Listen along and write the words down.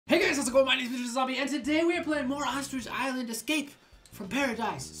how's it going? My name is NinjaZombie, and today we are playing more Ostrich Island Escape from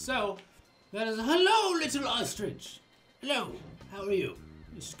Paradise. So, that is hello, little ostrich. Hello, how are you?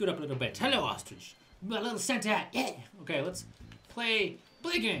 Scoot up a little bit. Hello, ostrich. My little Santa hat. Yeah. Okay, let's play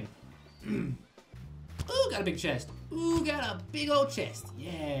a game. Ooh, got a big chest. Ooh, got a big old chest.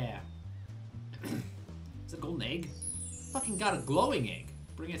 Yeah. Is it a golden egg? Fucking got a glowing egg.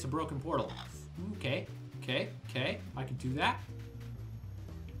 Bring it to broken portal. Okay. I can do that.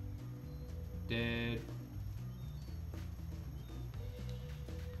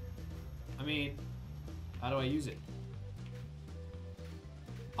 I mean, how do I use it?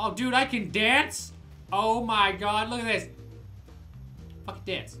 Oh, dude, I can dance? Oh my god, look at this. Fucking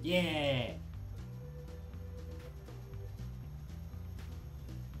dance. Yeah.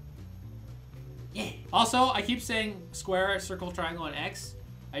 Yeah. Also, I keep saying square, circle, triangle, and X.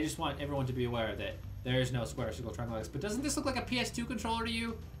 I just want everyone to be aware that there is no square, circle, triangle, X. But doesn't this look like a PS2 controller to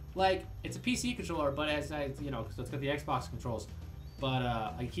you? Like, it's a PC controller, but it has, you know, so it's got the Xbox controls.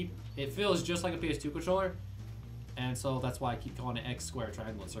 But it feels just like a PS2 controller. And so that's why I keep calling it X, square,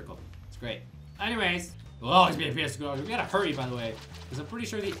 triangle, and circle. It's great. Anyways, it'll always be a PS2 controller. We gotta hurry, by the way, because I'm pretty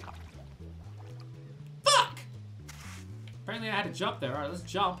sure the... Fuck! Apparently I had to jump there. Alright, let's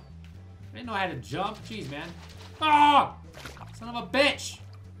jump. I didn't know I had to jump. Jeez, man. Ah! Son of a bitch!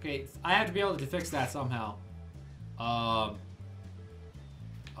 Okay, I have to be able to fix that somehow.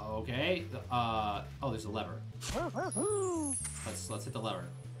 Okay. Oh, there's a lever. Let's hit the lever.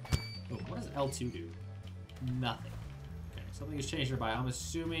 Ooh, what does L2 do? Nothing. Okay, something has changed nearby. I'm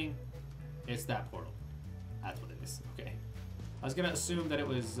assuming it's that portal. That's what it is. Okay. I was gonna assume that it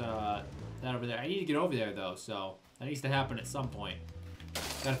was that over there. I need to get over there though, so that needs to happen at some point.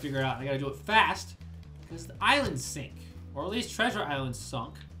 Gotta figure it out. I gotta do it fast because the islands sink, or at least Treasure Island's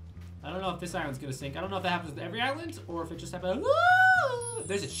sunk. I don't know if this island's gonna sink. I don't know if that happens with every island or if it just happens. Woo!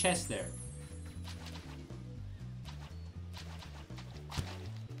 There's a chest there.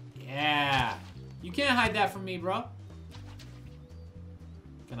 Yeah. You can't hide that from me, bro.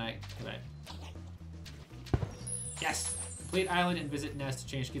 Can I? Yes. Complete island and visit nest to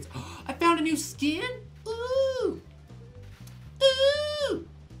change skins. I found a new skin. Ooh. Ooh.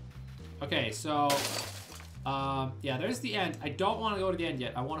 Okay, so. Yeah, there's the end. I don't want to go to the end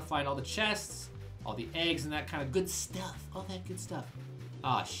yet. I want to find all the chests, all the eggs, and that kind of good stuff. All that good stuff.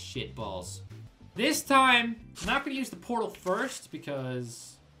 Ah, shit balls. This time, I'm not going to use the portal first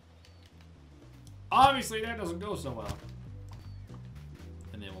because obviously that doesn't go so well.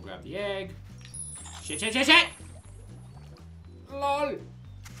 And then we'll grab the egg. Shit. Lol.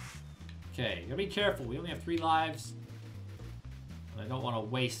 Okay, gotta be careful. We only have 3 lives. And I don't want to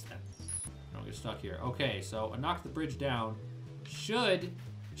waste them. Don't get stuck here. Okay, so I knocked the bridge down. Should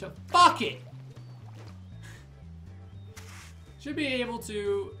fuck it! Should be able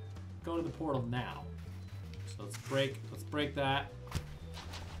to go to the portal now. So let's break that.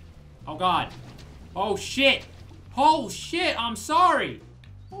 Oh god. Oh shit! Oh shit, I'm sorry!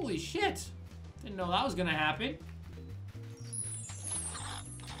 Holy shit! Didn't know that was gonna happen.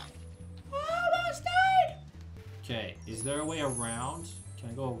 Almost died! Okay, is there a way around? Can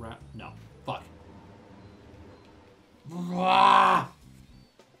I go around? No. Fuck.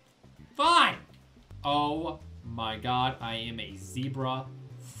 Fine! Oh my god, I am a zebra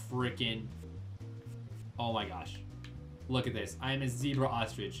freaking... Oh my gosh. Look at this. I am a zebra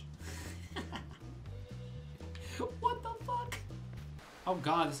ostrich. What the fuck? Oh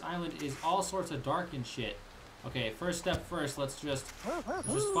god, this island is all sorts of dark and shit. Okay, first step first, let's just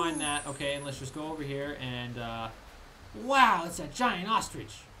find that. Okay, and let's just go over here and wow, it's a giant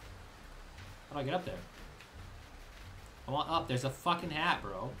ostrich. How do I get up there? I want up. There's a fucking hat,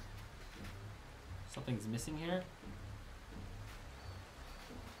 bro. Something's missing here.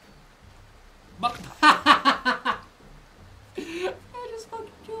 I just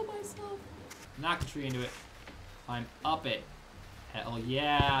fucking killed myself. Knock a tree into it. Climb up it. Hell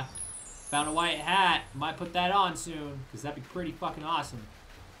yeah. Found a white hat. Might put that on soon, because that'd be pretty fucking awesome.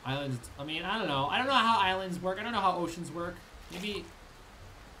 Islands, I mean, I don't know. I don't know how islands work. I don't know how oceans work. Maybe...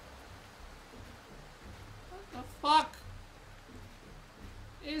 What the fuck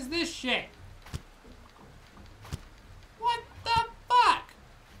is this shit? What the fuck?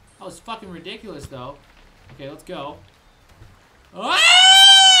 That was fucking ridiculous, though. Okay, let's go.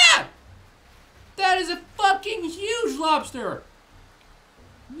 Ah! That is a fucking huge lobster!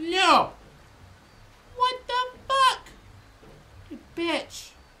 No! What the fuck? You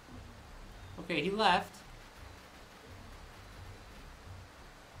bitch. Okay, he left.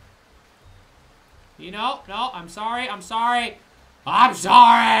 You know, no, I'm sorry. Ah!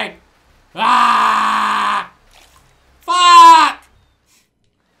 Fuck!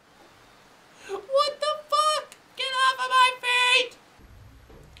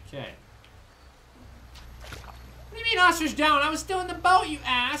 lobster's down. I was still in the boat, you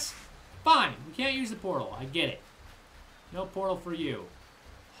ass. Fine. We can't use the portal. I get it. No portal for you.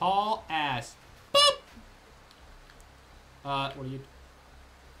 Haul ass. Boop! What are you...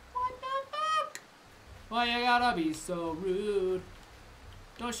 What the fuck? Why you gotta be so rude?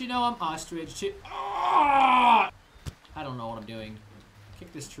 Don't you know I'm ostrich? Oh! I don't know what I'm doing.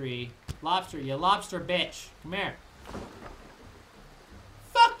 Kick this tree. Lobster, you lobster bitch. Come here.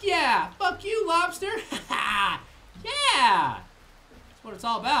 Fuck yeah! Fuck you, lobster! Yeah! That's what it's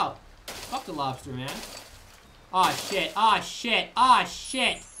all about. Fuck the lobster, man. Aw, shit. Aw, shit. Aw,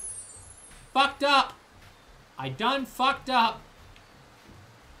 shit. Fucked up. I done fucked up.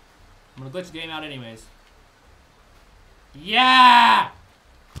 I'm gonna glitch the game out anyways. Yeah!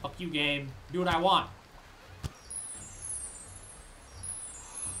 Fuck you, game. Do what I want.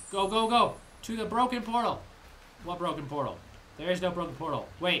 Go, go, go. To the broken portal. What broken portal? There is no broken portal.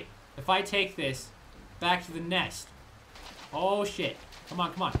 Wait. If I take this back to the nest. Oh, shit. Come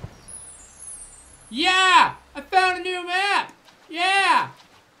on, come on. Yeah! I found a new map! Yeah!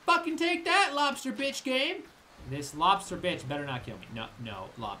 Fucking take that, lobster bitch game. This lobster bitch better not kill me. No, no.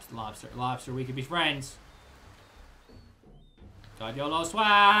 Lobster. We could be friends. God YOLO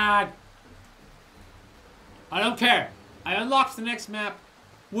swag! I don't care. I unlocked the next map.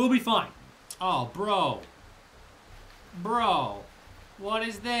 We'll be fine. Oh, bro. Bro. What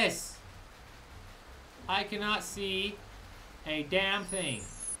is this? I cannot see a damn thing.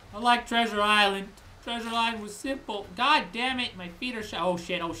 I like Treasure Island. Treasure Island was simple. God damn it. My feet are shut. Oh,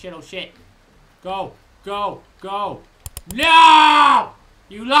 shit. Oh, shit. Oh, shit. Go. Go. Go. No!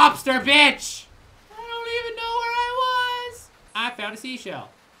 You lobster bitch! I don't even know where I was. I found a seashell.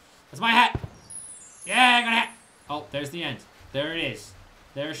 That's my hat. Yeah, I got a hat. Oh, there's the end. There it is.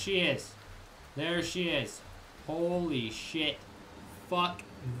 There she is. There she is. Holy shit. Fuck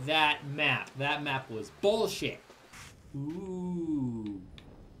that map. That map was bullshit. Ooh.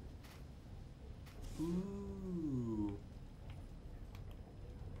 Ooh.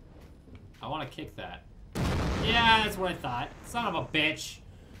 I want to kick that. Yeah, that's what I thought. Son of a bitch.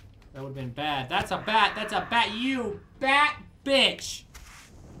 That would have been bad. That's a bat. That's a bat. You bat bitch.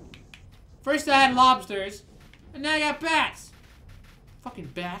 First I had lobsters, and now I got bats.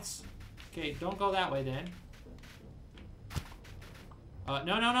 Fucking bats. Okay, don't go that way then.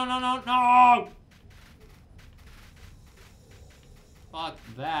 No. Fuck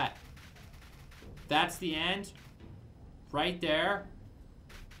that. That's the end. Right there.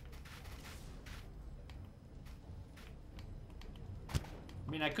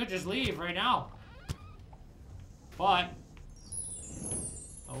 I mean, I could just leave right now. But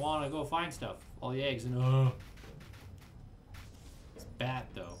I want to go find stuff. All the eggs and it's bat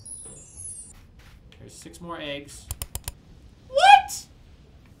though. There's 6 more eggs. What?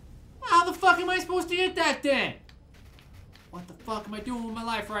 How the fuck am I supposed to get that then? What the fuck am I doing with my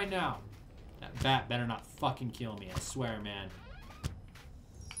life right now? That bat better not fucking kill me, I swear, man.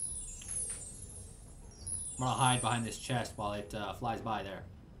 I'm gonna hide behind this chest while it flies by there.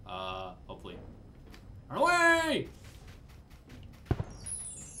 Hopefully. Run away!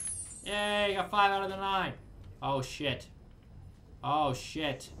 Yay, got 5 out of the 9. Oh shit. Oh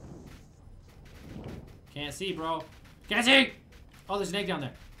shit. Can't see, bro. Can't see! Oh, there's an egg down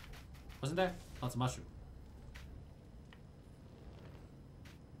there. Wasn't there? Oh, it's a mushroom.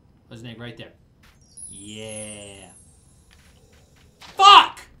 There's an egg right there. Yeah.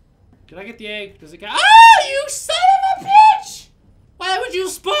 Fuck! Did I get the egg? Does it count? Ah, you son of a bitch! Why would you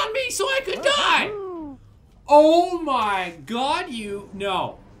spawn me so I could die? Oh my god, you...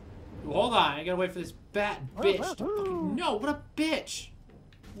 No. Hold on, I gotta wait for this bat bitch to fucking... No, what a bitch.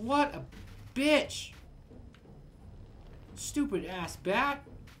 What a bitch. Stupid ass bat.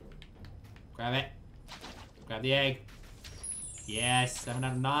 Grab it. Grab the egg. Yes, 7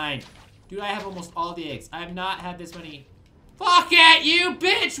 out of 9. Dude, I have almost all the eggs. I have not had this many. Fuck it, you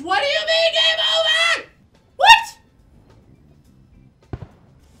bitch! What do you mean game over? What?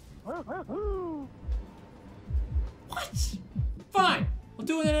 What? Fine. We'll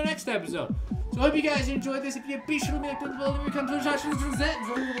do it in the next episode. So I hope you guys enjoyed this. If you did, be sure to make the below.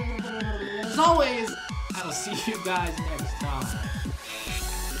 As always, I will see you guys next time.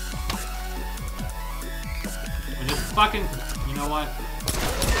 Or just fucking, you know what?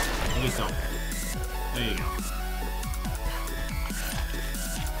 At least don't. There you go.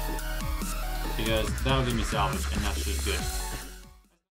 Because that'll give me salvage, and that's just good.